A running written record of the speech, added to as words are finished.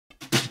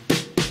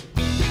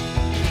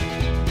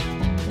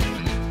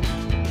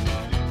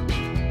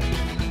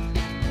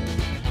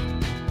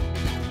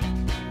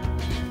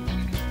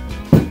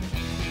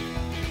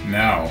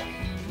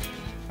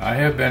I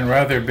have been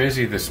rather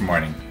busy this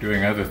morning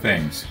doing other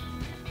things.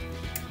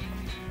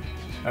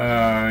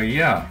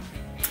 Yeah.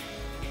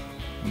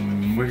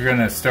 We're going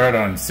to start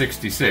on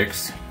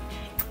 66.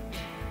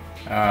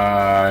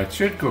 It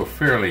should go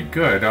fairly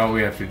good. All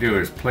we have to do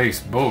is place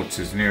boats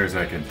as near as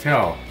I can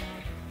tell.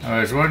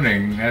 I was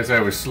wondering, as I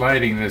was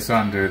sliding this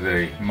onto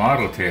the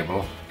model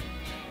table,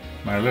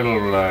 my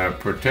little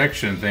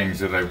protection things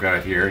that I've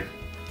got here,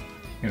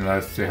 you know,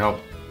 that's to help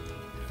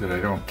that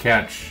I don't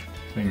catch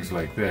things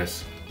like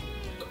this.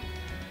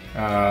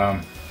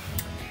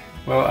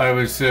 Well, I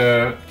was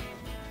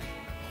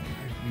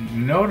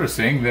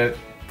noticing that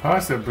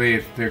possibly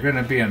if they're going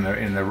to be in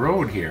the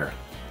road here.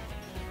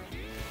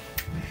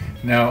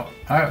 Now,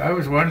 I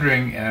was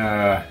wondering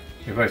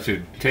if I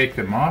should take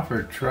them off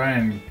or try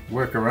and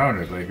work around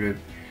it. Like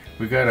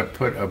we got to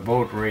put a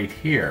boat right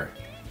here.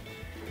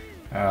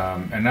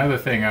 Another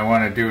thing I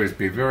want to do is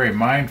be very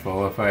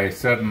mindful if I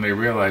suddenly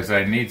realize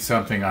I need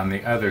something on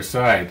the other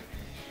side,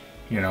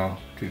 you know,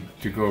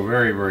 to go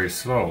very, very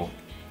slow.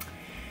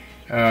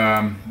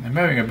 I'm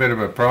having a bit of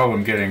a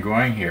problem getting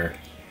going here.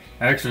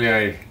 Actually,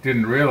 I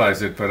didn't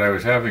realize it, but I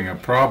was having a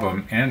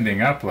problem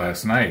ending up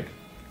last night.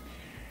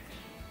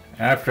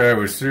 After I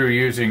was through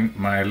using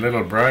my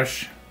little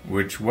brush,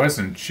 which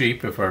wasn't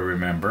cheap if I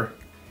remember,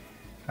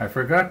 I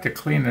forgot to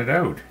clean it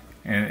out.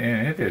 And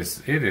it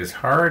is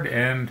hard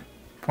and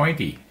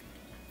pointy.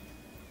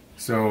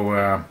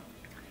 So,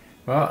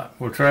 well,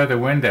 we'll try the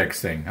Windex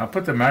thing. I'll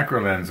put the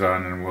macro lens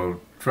on and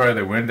we'll try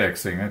the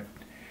Windex thing.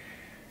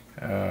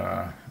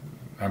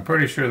 I'm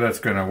pretty sure that's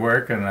going to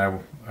work, and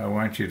I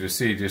want you to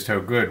see just how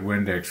good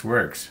Windex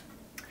works.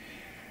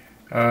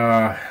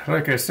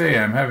 Like I say,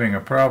 I'm having a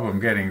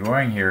problem getting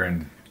going here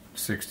in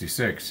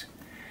 66.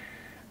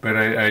 But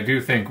I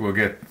do think we'll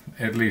get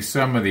at least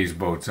some of these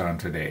boats on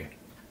today.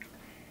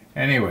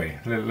 Anyway,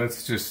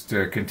 let's just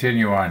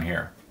continue on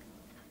here.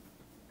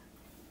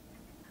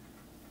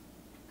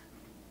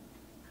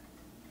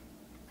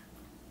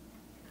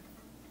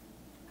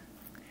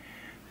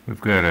 We've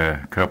got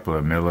a couple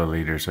of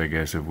milliliters, I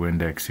guess, of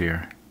Windex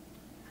here.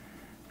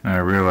 And I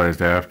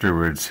realized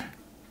afterwards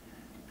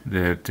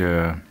that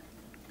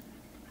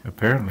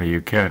apparently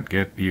you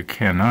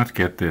cannot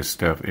get this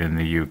stuff in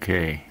the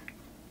UK.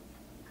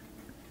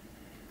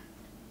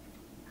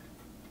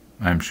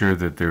 I'm sure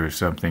that there is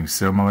something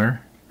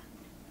similar.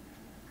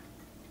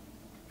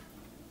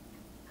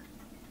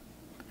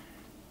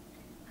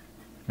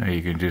 Now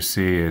you can just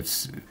see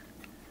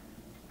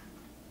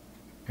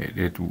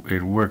it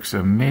works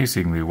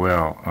amazingly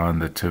well on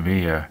the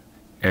Tamiya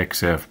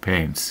XF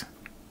paints.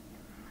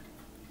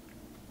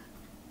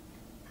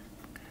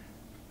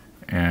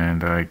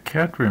 And I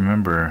can't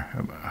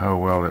remember how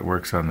well it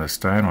works on the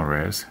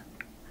Stynylres.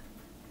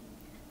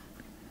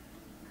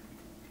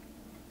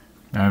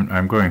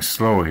 I'm going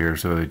slow here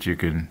so that you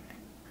can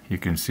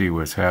see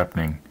what's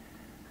happening.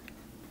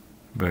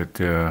 But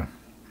if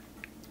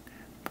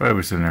I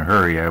was in a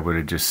hurry, I would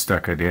have just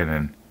stuck it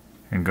in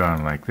and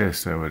gone like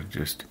this. I would have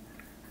just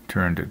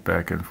turned it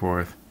back and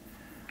forth.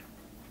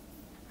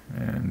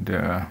 And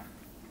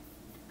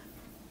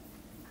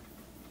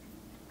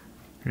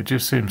it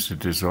just seems to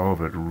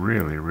dissolve it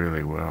really,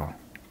 really well.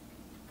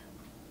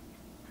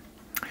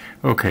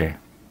 Okay,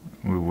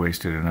 we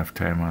wasted enough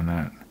time on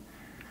that.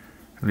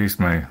 At least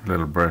my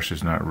little brush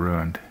is not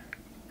ruined.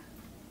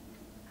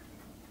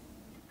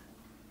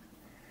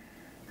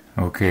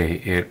 Okay,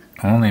 it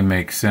only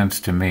makes sense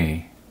to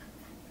me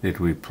that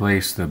we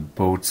place the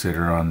boats that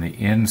are on the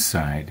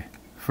inside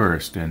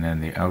first and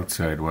then the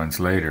outside ones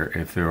later.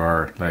 If there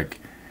are, like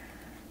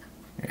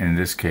in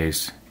this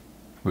case,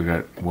 we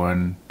got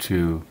 1,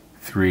 2,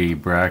 3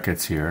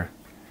 brackets here,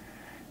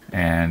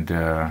 and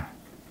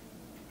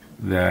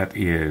that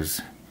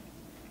is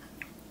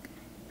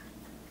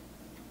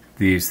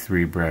these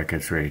 3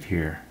 brackets right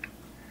here.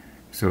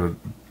 So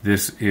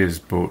this is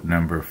boat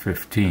number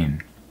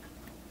 15,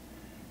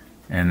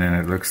 and then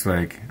it looks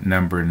like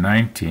number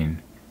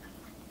 19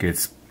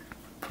 gets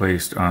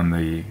placed on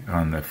the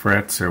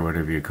frets, or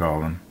whatever you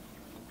call them,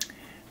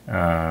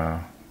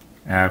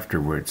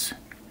 afterwards.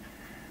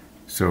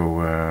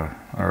 So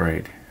all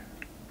right.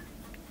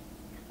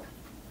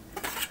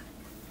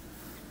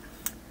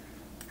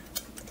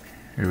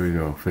 Here we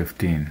go,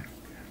 15.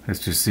 Let's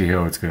just see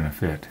how it's going to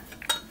fit.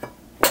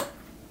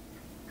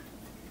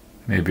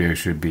 Maybe I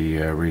should be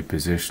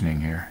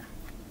repositioning here.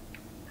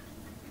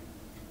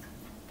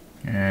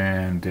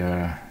 And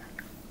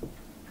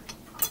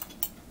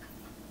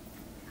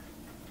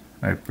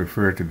I'd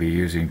prefer to be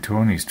using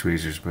Tony's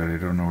tweezers, but I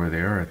don't know where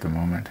they are at the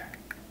moment.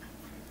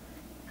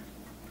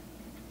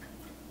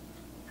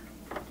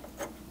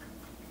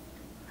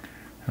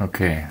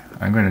 Okay,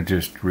 I'm going to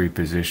just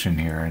reposition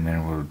here and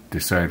then we'll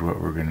decide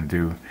what we're going to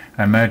do.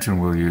 I imagine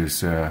we'll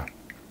use, I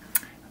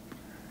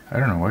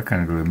don't know what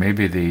kind of glue,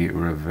 maybe the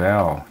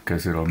Revell,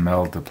 because it'll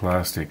meld the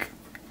plastic.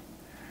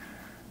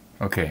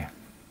 Okay.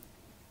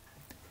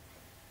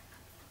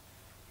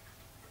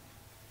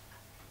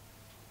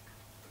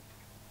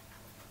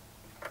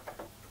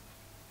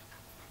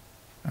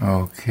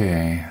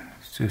 Okay,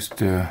 it's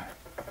just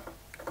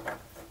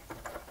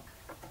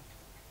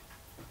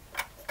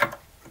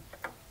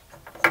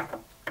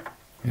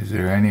Is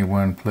there any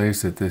one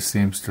place that this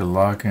seems to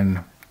lock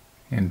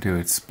into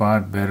its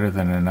spot better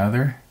than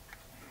another?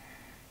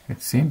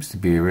 It seems to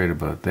be right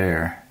about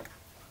there.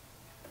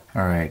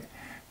 Alright,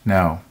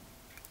 now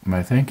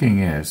my thinking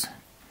is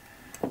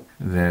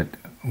that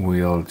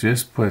we'll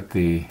just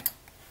try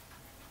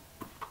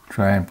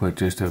and put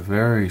just a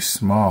very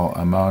small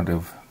amount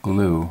of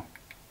glue,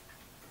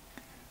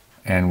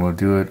 and we'll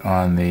do it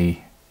on the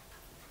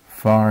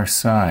far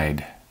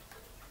side.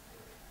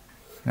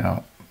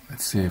 Now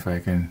let's see if I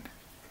can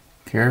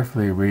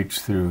carefully reach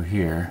through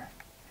here.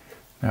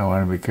 Now I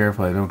want to be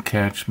careful I don't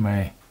catch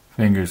my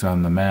fingers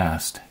on the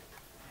mast.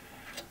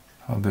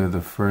 I'll do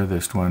the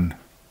furthest one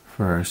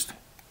first.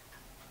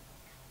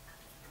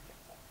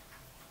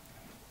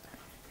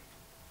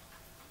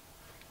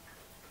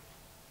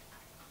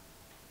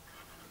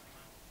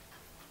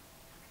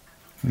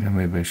 You know,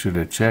 maybe I should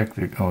have checked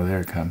it. Oh,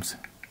 there it comes.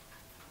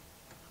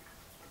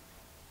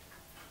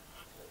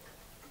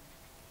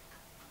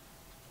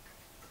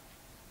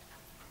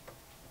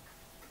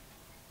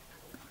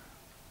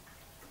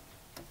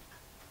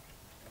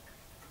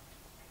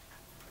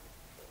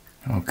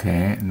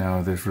 Okay,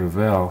 now this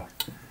Revell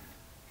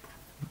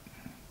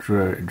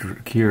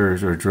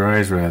cures or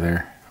dries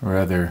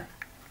rather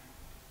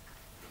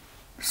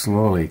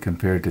slowly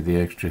compared to the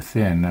extra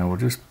thin. Now we'll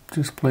just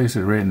place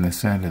it right in the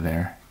center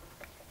there.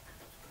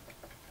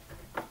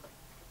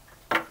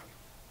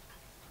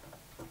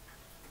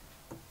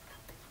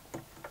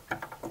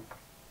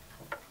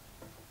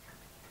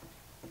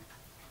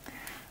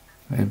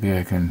 Maybe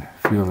I can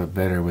feel it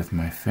better with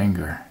my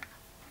finger.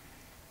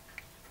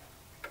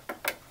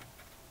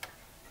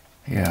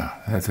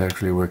 Yeah, that's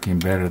actually working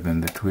better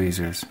than the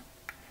tweezers.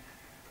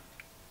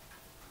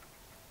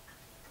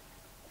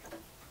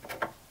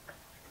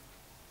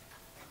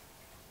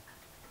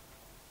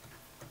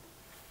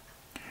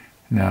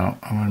 Now,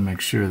 I want to make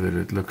sure that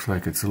it looks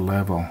like it's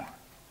level.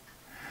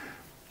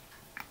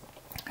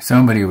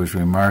 Somebody was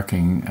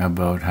remarking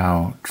about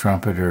how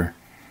Trumpeter,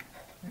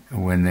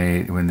 when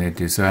they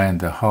designed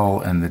the hull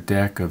and the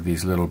deck of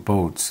these little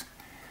boats,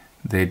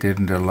 they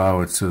didn't allow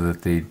it so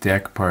that the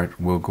deck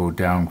part will go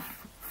down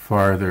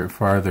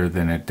farther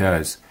than it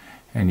does.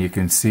 And you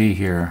can see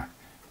here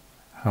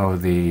how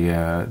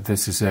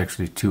this is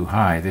actually too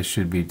high. This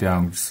should be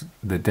down.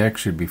 The deck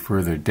should be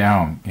further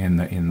down in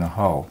the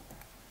hull.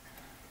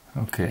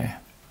 Okay.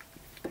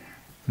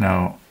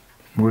 Now,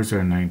 where's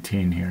our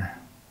 19 here?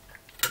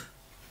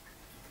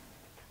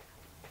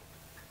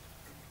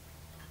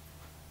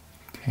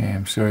 Okay,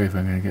 I'm sorry if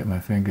I'm going to get my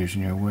fingers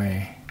in your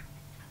way.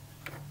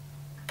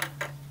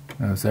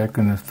 Now, is that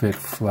going to fit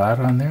flat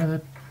on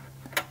there?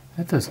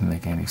 That doesn't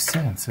make any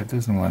sense. That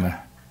doesn't want to...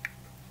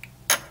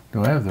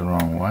 Do I have the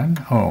wrong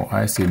one? Oh,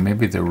 I see.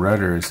 Maybe the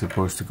rudder is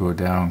supposed to go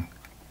down.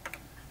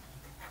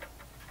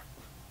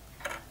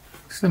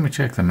 Just let me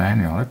check the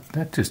manual.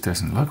 That just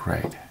doesn't look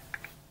right.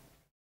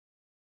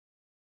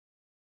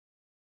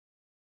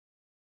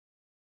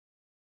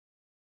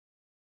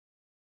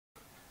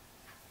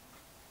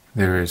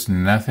 There is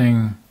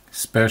nothing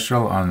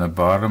special on the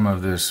bottom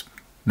of this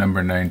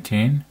number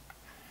 19,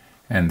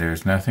 and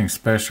there's nothing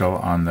special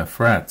on the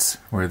frets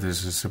where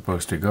this is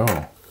supposed to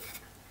go.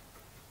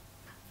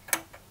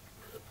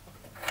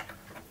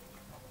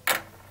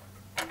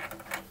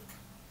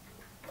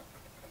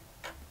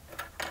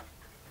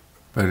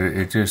 But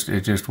it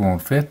just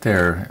won't fit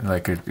there.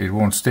 Like it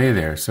won't stay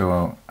there.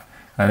 So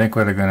I think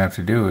what I'm going to have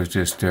to do is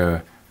just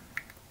you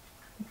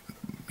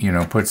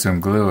know, put some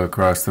glue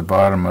across the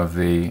bottom of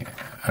the,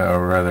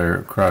 or rather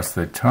across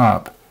the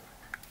top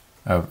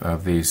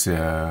of these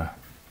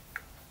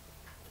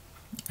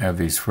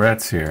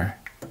frets here,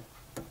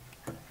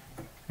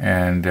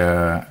 and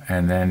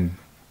then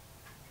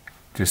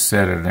just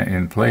set it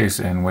in place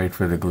and wait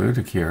for the glue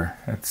to cure.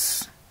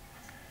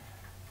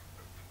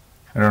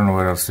 I don't know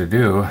what else to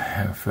do.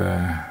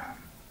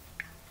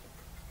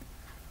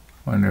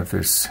 Wonder if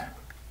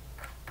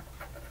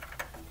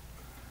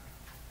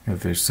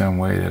there's some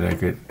way that I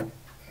could,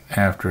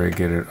 after I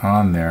get it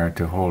on there,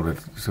 to hold it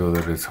so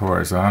that it's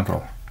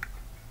horizontal.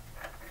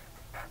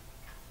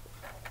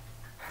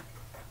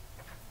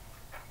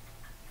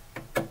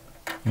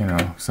 You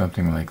know,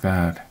 something like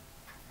that.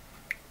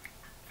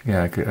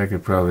 Yeah, I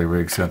could probably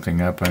rig something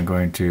up. I'm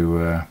going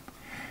to,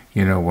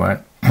 you know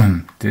what?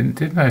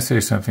 Didn't I say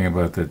something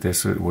about that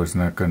this was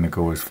not going to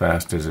go as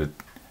fast as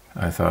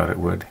I thought it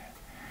would?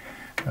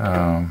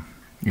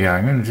 Yeah,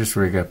 I'm going to just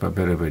rig up a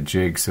bit of a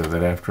jig so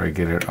that after I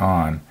get it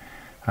on,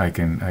 I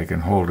can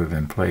hold it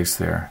in place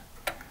there.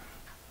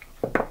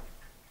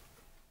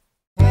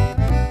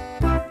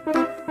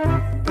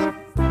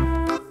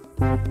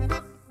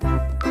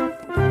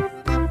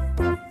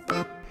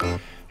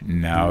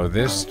 Now,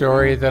 this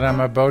story that I'm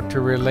about to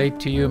relate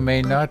to you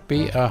may not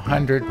be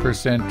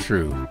 100%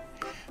 true.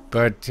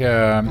 But,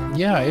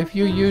 yeah, if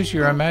you use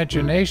your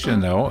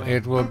imagination, though,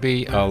 it will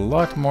be a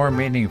lot more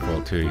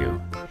meaningful to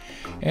you.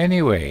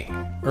 Anyway,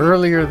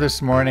 earlier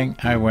this morning,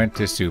 I went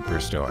to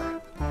Superstore.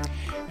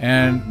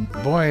 And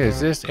boy,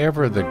 is this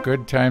ever the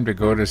good time to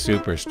go to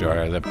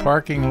Superstore. The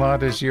parking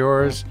lot is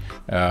yours.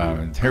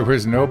 There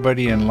was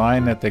nobody in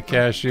line at the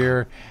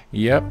cashier.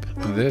 Yep,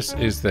 this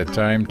is the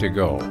time to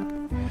go.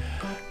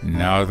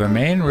 Now, the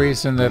main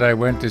reason that I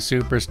went to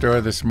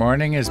Superstore this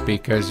morning is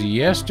because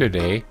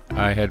yesterday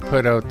I had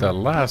put out the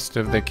last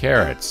of the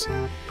carrots.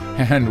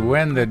 And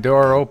when the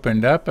door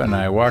opened up and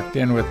I walked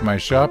in with my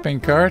shopping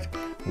cart,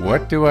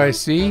 what do I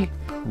see?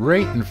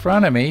 Right in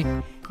front of me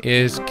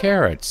is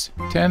carrots,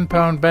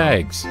 10-pound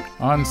bags,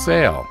 on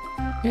sale.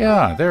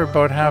 Yeah, they're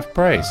about half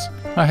price.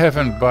 I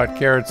haven't bought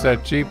carrots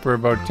that cheap for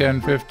about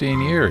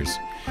 10-15 years.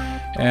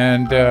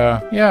 And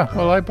yeah,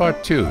 well, I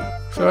bought 2,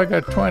 so I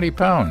got 20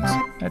 pounds.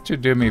 That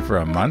should do me for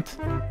a month.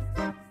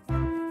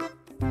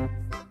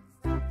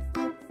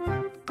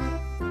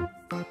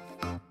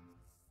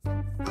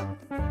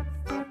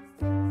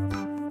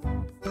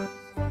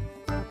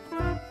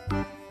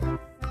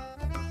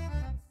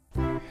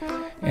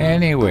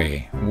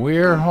 Anyway,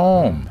 we're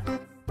home.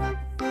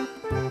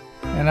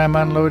 And I'm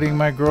unloading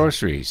my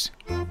groceries.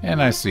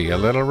 And I see a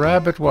little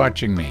rabbit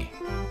watching me.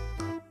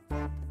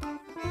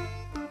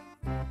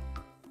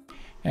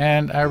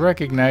 And I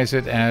recognize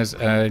it as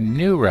a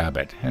new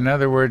rabbit. In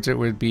other words, it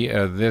would be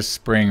a this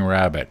spring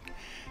rabbit.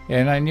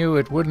 And I knew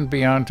it wouldn't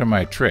be onto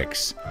my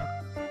tricks.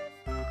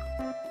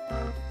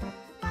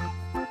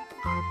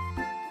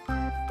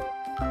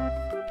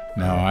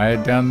 Now, I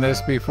had done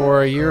this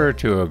before a year or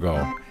 2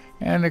 ago.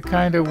 And it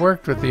kind of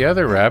worked with the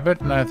other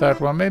rabbit, and I thought,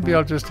 well, maybe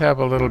I'll just have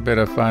a little bit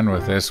of fun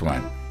with this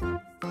one.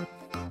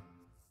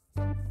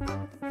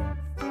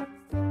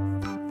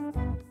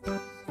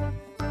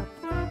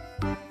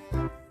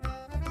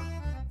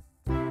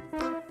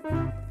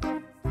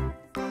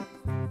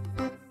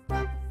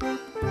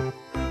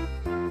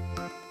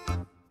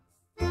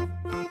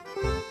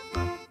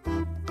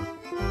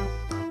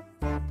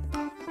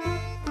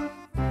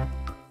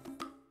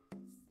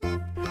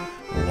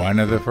 One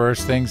of the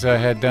first things I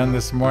had done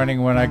this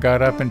morning when I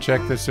got up and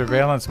checked the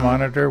surveillance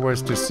monitor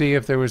was to see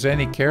if there was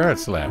any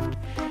carrots left,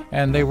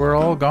 and they were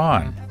all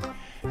gone.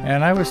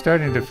 And I was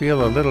starting to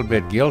feel a little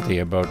bit guilty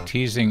about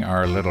teasing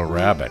our little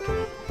rabbit.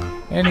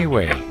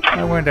 Anyway,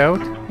 I went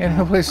out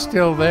and it was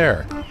still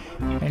there.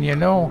 And you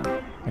know,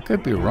 I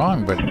could be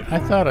wrong, but I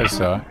thought I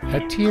saw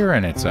a tear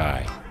in its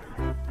eye.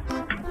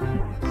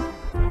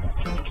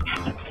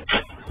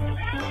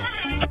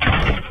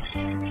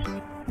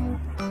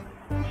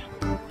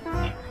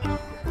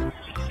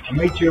 I'll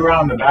meet you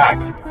around the back.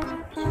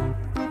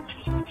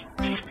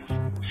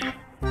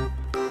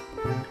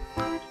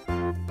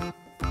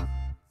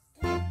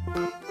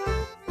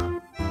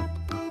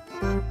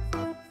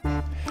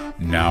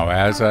 Now,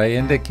 as I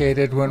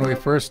indicated when we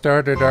first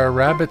started our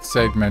rabbit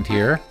segment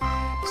here,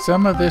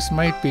 some of this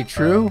might be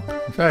true.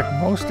 In fact,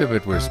 most of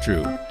it was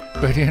true.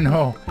 But you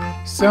know,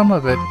 some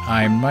of it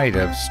I might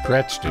have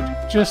stretched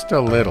it just a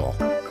little.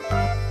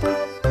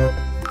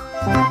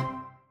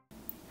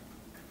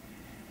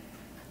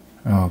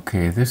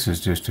 Okay, this is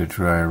just a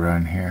dry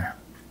run here.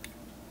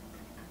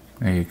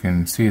 Now you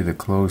can see the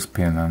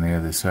clothespin on the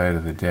other side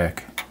of the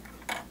deck.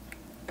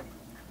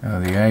 Now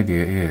the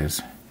idea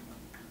is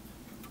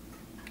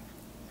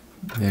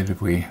that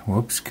if we,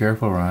 whoops,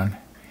 careful Ron,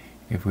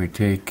 if we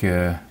take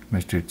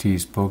Mr.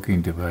 T's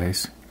poking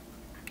device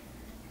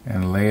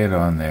and lay it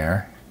on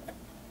there.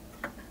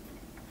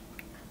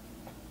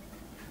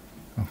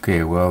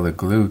 Okay, well the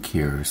glue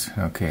cures.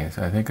 Okay,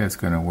 so I think that's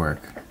going to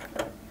work.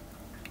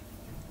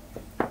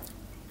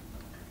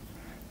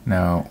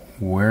 Now,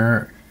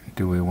 where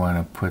do we want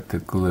to put the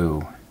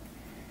glue?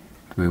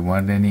 Do we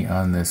want any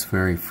on this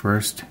very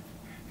first?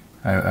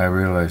 I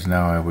realize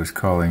now I was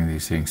calling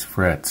these things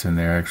frets, and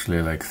they're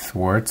actually like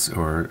thwarts,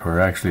 or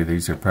actually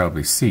these are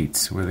probably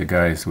seats where the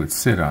guys would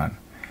sit on.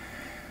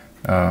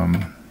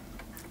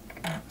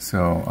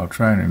 So I'll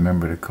try and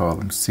remember to call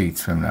them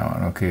seats from now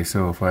on. Okay,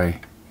 so if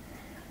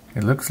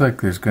it looks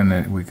like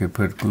we could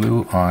put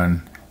glue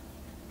on,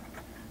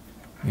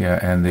 yeah,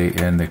 and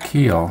the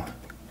keel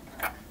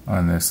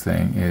on this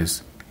thing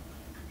is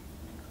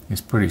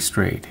pretty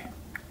straight.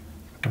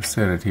 I'll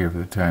set it here for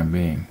the time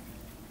being.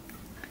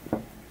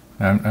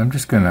 I'm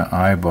just going to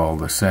eyeball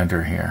the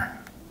center here.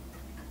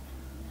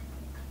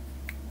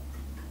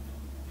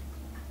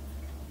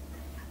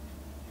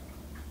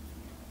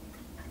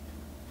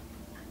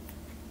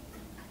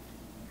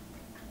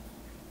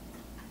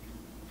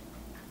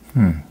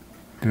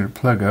 Did it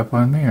plug up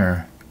on me,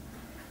 or?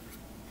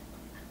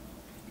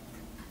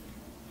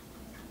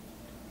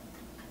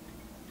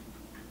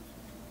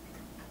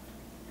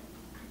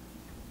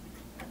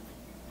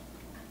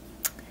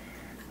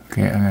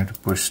 Okay, I'm going to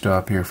push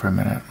stop here for a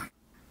minute.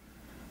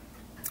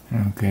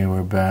 Okay,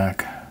 we're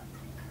back.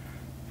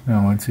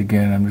 Now once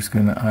again, I'm just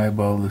going to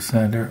eyeball the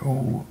center.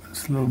 Oh,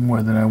 it's a little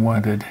more than I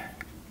wanted.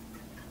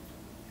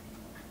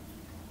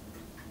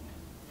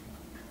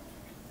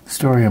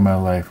 Story of my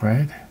life,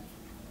 right?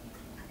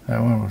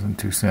 That one wasn't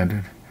too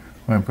centered.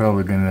 Well, I'm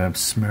probably going to end up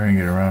smearing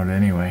it around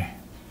anyway.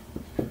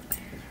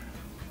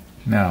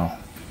 Now,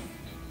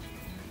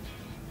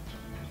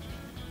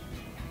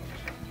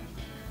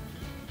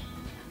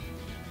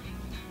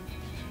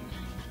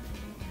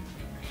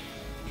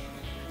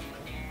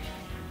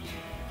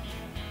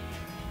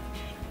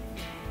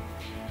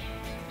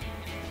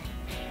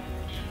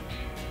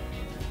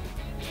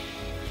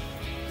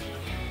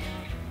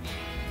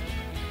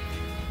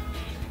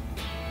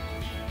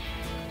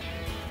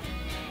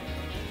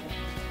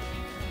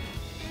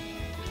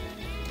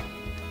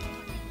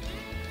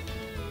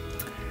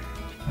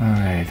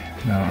 Alright,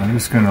 now I'm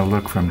just going to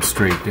look from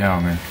straight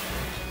down and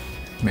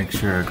make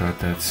sure I got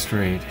that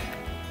straight.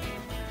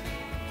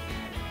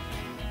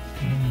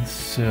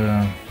 It's,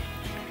 I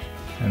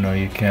know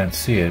you can't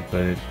see it,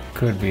 but it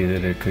could be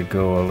that it could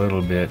go a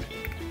little bit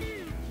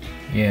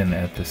in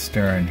at the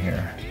stern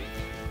here.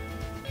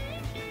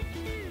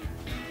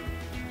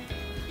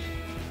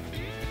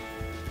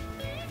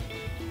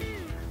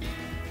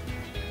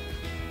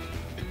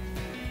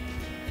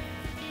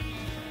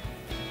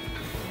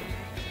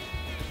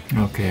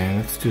 Okay,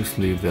 let's just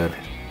leave that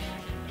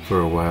for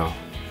a while.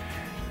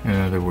 In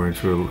other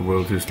words,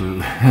 we'll just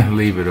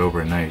leave it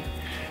overnight.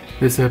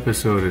 This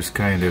episode is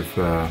kind of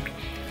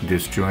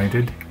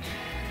disjointed.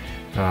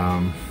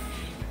 Oh,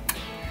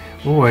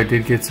 I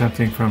did get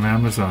something from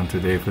Amazon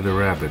today for the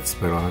rabbits,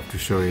 but I'll have to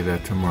show you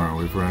that tomorrow.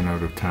 We've run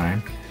out of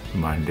time.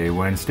 Monday,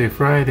 Wednesday,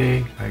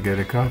 Friday, I get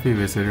a coffee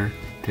visitor.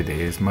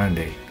 Today is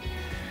Monday.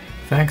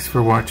 Thanks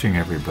for watching,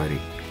 everybody.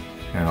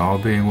 And all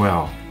being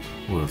well,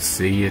 we'll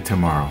see you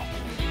tomorrow.